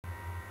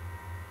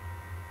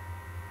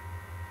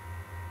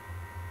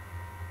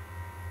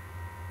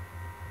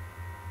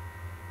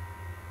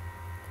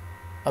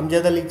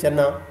Amjad Ali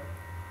Channa,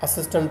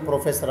 Assistant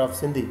Professor of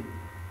Sindhi,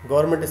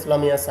 Govt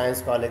Islamia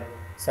Science College,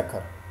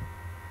 Sukkur.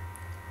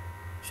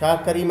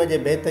 Shah Karim je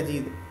bet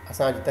ji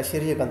asan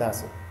tashriह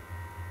कंदासीं.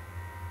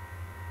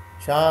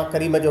 शाह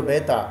करीम जो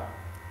बैत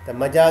आहे त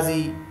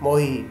मजाज़ी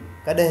मोही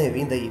कॾहिं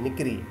वेंदई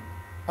निकिरी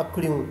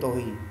अखड़ियूं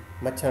तोही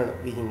मछण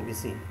विही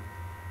विसी.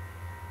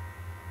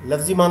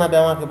 लफ़्ज़ी माना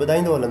ॿिया खे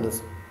ॿुधाईंदो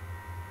हलंदुसि.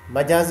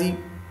 मजाज़ी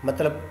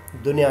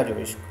मतिलबु दुनिया जो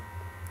इश्क़,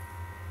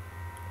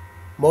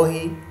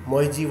 मोही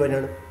मोहिजी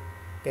वञणु,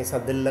 कंहिंसां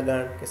दिलि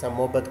लॻाइणु, कंहिंसां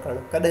मोहबत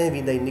करणु, कॾहिं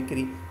वेंदई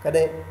निकिरी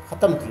कॾहिं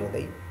ख़तमु थी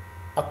वेंदई.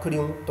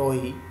 अखड़ियूं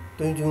तोही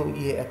तुंहिंजूं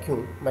इहे अखियूं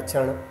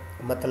मछण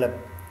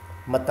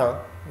मतिलबु मतां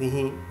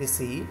विही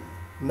विसी,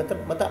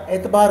 मतिलबु मतां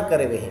एतबार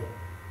करे वेही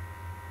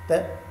त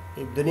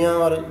दुनिया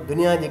और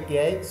दुनिया जेकी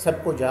आहे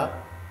सभु कुझु आहे.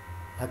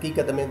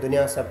 हक़ीक़त में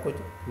दुनिया सभु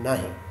कुझु न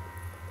आहे.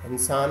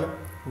 इंसानु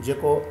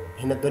जेको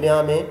हिन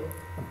दुनिया में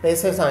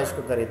पैसे सां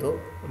इश्क़ करे थो,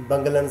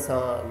 बंगलनि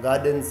सां,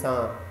 गाॾियुनि सां,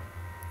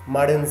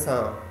 माड़ियुनि सां,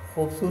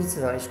 ख़ूबसूरती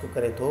सां इश्क़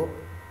करे थो,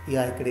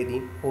 इहा हिकिड़े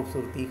ॾींहुं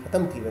ख़ूबसूरती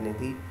ख़तमु थी वञे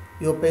थी.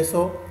 इहो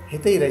पैसो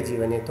हिते ई रहिजी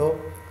वञे थो.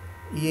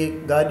 इहे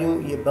गाॾियूं,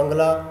 इहे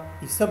बंगला,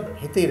 इहे सभु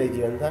हिते ई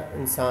रहिजी वञनि था.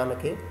 इंसान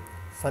खे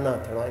फ़ना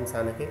थियणो आहे,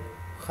 इंसान खे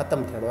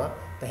ख़तमु थियणो आहे.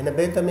 त हिन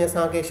बैत में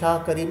असांखे शाह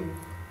करीम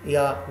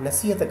इहा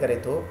नसीहत करे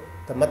थो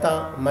त मतां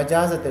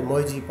मजाज़ ते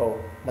मोहिजी पओ,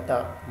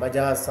 मतां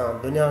मजाज़ सां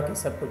दुनिया खे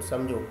सभु कुझु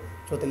सम्झो,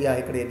 छो त इहा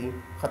हिकिड़े ॾींहुं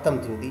ख़तमु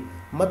थींदी.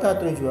 मतां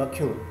तुंहिंजूं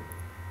अखियूं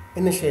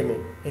इन शइ में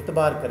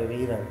एतबार करे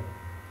वेही रहनि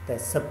त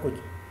सभु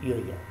कुझु इहो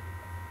ई आहे.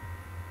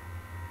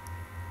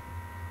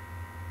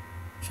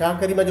 शाह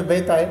करीम जो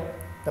बैत आहे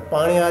त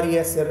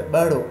पाणियारीअ सिर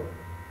ॿहड़ो,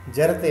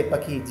 जर ते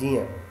पखी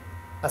जीअं,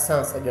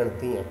 असां सॼण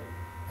तीअं,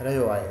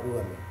 रहियो आहे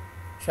रूह में.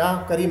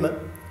 शाह करीम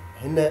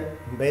हिन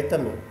बैत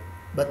में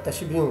ॿ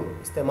तशबीहूं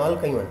इस्तेमालु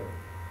कयूं आहिनि.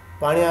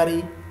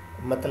 पाणियारी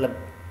मतिलबु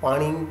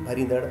पाणी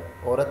भरींदड़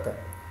औरत,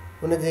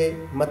 उन जे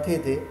मथे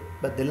ते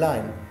ॿ दिला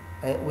आहिनि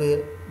ऐं उहे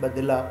ॿ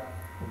दिला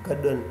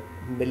गॾु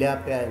मिलिया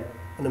पिया आहिनि.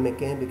 उन में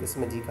कंहिं बि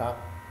क़िस्म जी का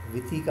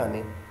विथी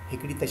कान्हे.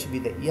 हिकिड़ी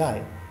तशबीह त इहा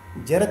आहे,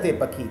 जर ते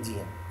पखी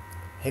जीअं.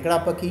 हिकिड़ा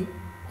पखी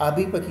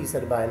आबी पखी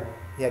सॾिबा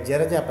आहिनि या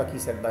जर जा पखी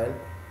सॾिबा आहिनि,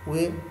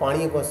 उहे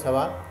पाणीअ खां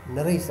सवा न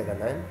रही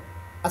सघंदा आहिनि.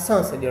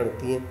 असां सॼण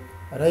तीअं,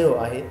 रहियो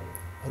आहे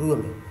रूह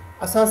में.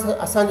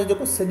 असांजो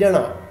जेको सॼण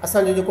आहे,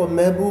 असांजो जेको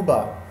महबूब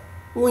आहे,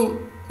 उहो ई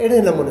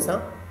अहिड़े नमूने सां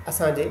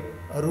असांजे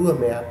रूह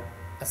में आहे,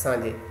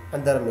 असांजे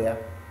अंदर में आहे,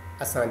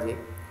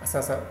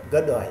 असां सां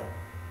गॾु आहे.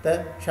 त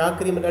शाह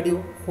करीम ॾाढियूं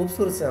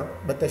ख़ूबसूरत सां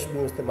ॿ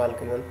तशबीहूं इस्तेमालु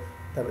कयूं आहिनि.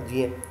 त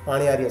जीअं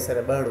पाणियारीअ सर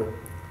ॿहड़ो,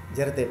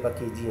 जर ते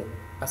पखी जीअं,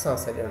 असां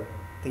सॼण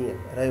तीअं,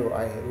 रहियो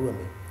आहे रूह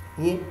में.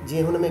 ईअं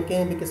जीअं हुन में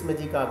कंहिं बि क़िस्म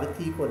जी का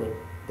विथी कोन्हे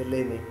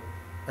दिले में,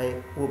 ऐं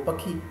उहो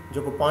पखी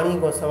जेको पाणीअ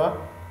खां सवा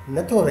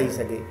नथो रही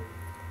सघे.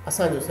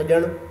 असांजो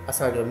सॼण,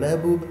 असांजो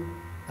महबूब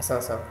असां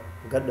सां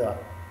गॾु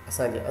आहे,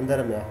 असांजे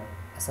अंदर में आहे,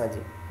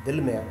 असांजे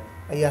दिलि में आहे.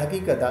 ऐं इहा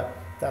हक़ीक़त आहे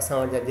त असां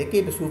वटि जा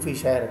जेके बि सूफ़ी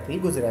शाइर थी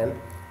गुज़रिया आहिनि,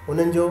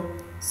 उन्हनि जो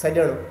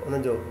सॼण,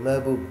 उन्हनि जो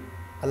महबूब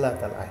अलाह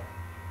ताला आहे.